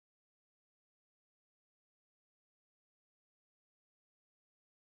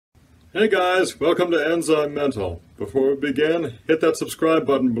Hey guys, welcome to ENZYMENTAL. Before we begin, hit that subscribe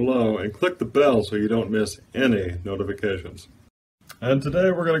button below and click the bell so you don't miss any notifications. And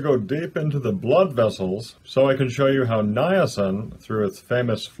today we're going to go deep into the blood vessels so I can show you how niacin, through its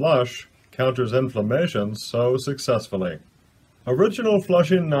famous flush, counters inflammation so successfully. Original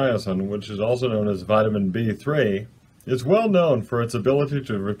flushing niacin, which is also known as vitamin B3, is well known for its ability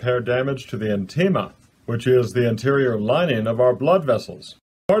to repair damage to the intima, which is the interior lining of our blood vessels.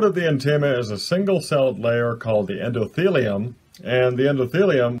 Part of the intima is a single-celled layer called the endothelium, and the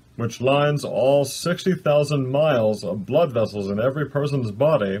endothelium, which lines all 60,000 miles of blood vessels in every person's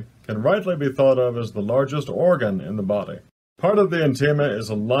body, can rightly be thought of as the largest organ in the body. Part of the intima is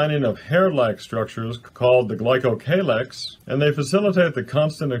a lining of hair-like structures called the glycocalyx, and they facilitate the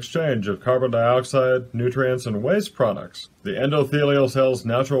constant exchange of carbon dioxide, nutrients, and waste products. The endothelial cell's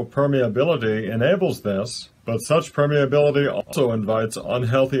natural permeability enables this, but such permeability also invites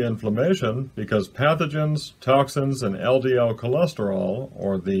unhealthy inflammation because pathogens, toxins, and LDL cholesterol,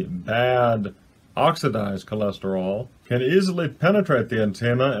 or the bad oxidized cholesterol, can easily penetrate the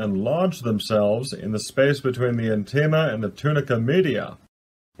intima and lodge themselves in the space between the intima and the tunica media,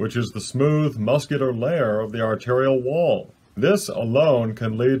 which is the smooth, muscular layer of the arterial wall. This alone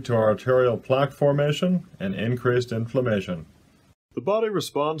can lead to arterial plaque formation and increased inflammation. The body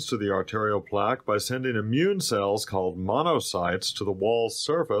responds to the arterial plaque by sending immune cells called monocytes to the wall's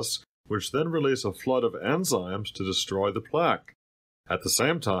surface, which then release a flood of enzymes to destroy the plaque. At the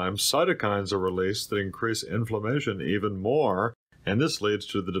same time, cytokines are released that increase inflammation even more, and this leads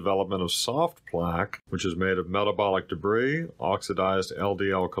to the development of soft plaque, which is made of metabolic debris, oxidized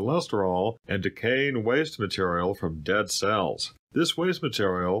LDL cholesterol, and decaying waste material from dead cells. This waste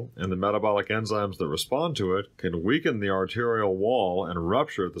material, and the metabolic enzymes that respond to it, can weaken the arterial wall and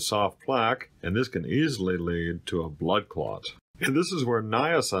rupture the soft plaque, and this can easily lead to a blood clot. And this is where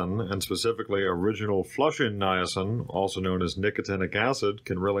niacin, and specifically original flushing niacin, also known as nicotinic acid,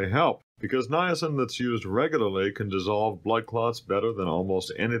 can really help, because niacin that's used regularly can dissolve blood clots better than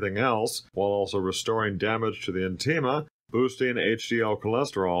almost anything else, while also restoring damage to the intima, boosting HDL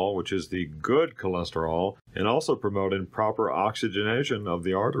cholesterol, which is the good cholesterol, and also promoting proper oxygenation of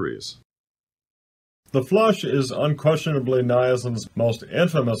the arteries. The flush is unquestionably niacin's most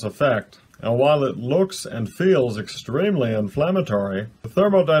infamous effect, and while it looks and feels extremely inflammatory, the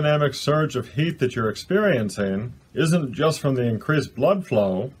thermodynamic surge of heat that you're experiencing isn't just from the increased blood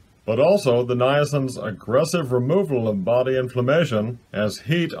flow, but also the niacin's aggressive removal of body inflammation as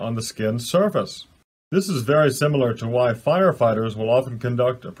heat on the skin's surface. This is very similar to why firefighters will often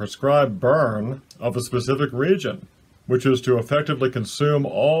conduct a prescribed burn of a specific region, which is to effectively consume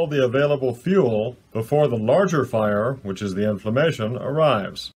all the available fuel before the larger fire, which is the inflammation,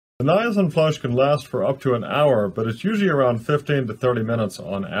 arrives. The niacin flush can last for up to an hour, but it's usually around 15 to 30 minutes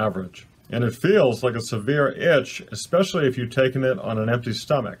on average. And it feels like a severe itch, especially if you've taken it on an empty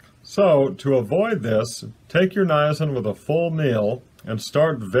stomach. So, to avoid this, take your niacin with a full meal and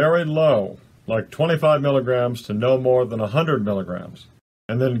start very low, like 25 milligrams to no more than 100 milligrams.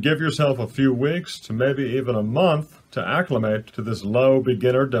 And then give yourself a few weeks to maybe even a month to acclimate to this low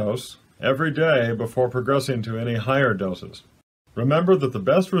beginner dose every day before progressing to any higher doses. Remember that the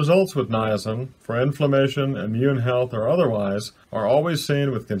best results with niacin, for inflammation, immune health, or otherwise, are always seen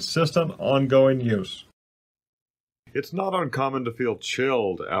with consistent, ongoing use. It's not uncommon to feel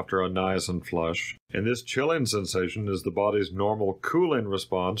chilled after a niacin flush, and this chilling sensation is the body's normal cooling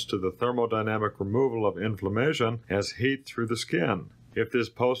response to the thermodynamic removal of inflammation as heat through the skin. If this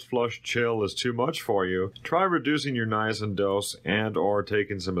post-flush chill is too much for you, try reducing your niacin dose and/or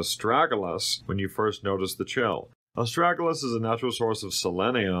taking some astragalus when you first notice the chill. Astragalus is a natural source of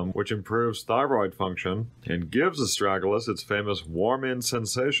selenium, which improves thyroid function and gives astragalus its famous warming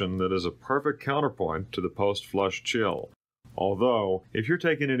sensation that is a perfect counterpoint to the post-flush chill. Although, if you're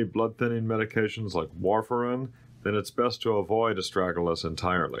taking any blood-thinning medications like warfarin, then it's best to avoid astragalus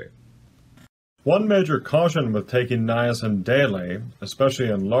entirely. One major caution with taking niacin daily, especially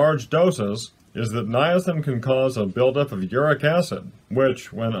in large doses, is that niacin can cause a buildup of uric acid,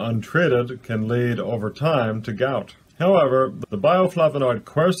 which, when untreated, can lead over time to gout. However, the bioflavonoid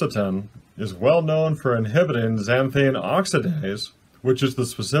quercetin is well known for inhibiting xanthine oxidase, which is the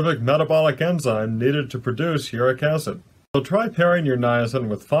specific metabolic enzyme needed to produce uric acid. So try pairing your niacin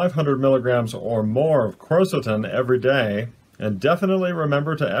with 500 milligrams or more of quercetin every day, and definitely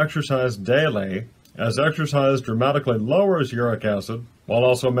remember to exercise daily, as exercise dramatically lowers uric acid while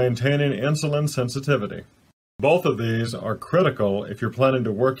also maintaining insulin sensitivity. Both of these are critical if you're planning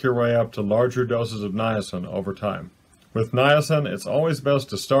to work your way up to larger doses of niacin over time. With niacin, it's always best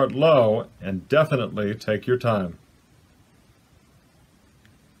to start low and definitely take your time.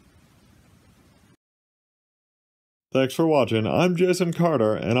 Thanks for watching. I'm Jason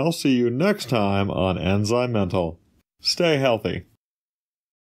Carter, and I'll see you next time on ENZYMENTAL. Stay healthy.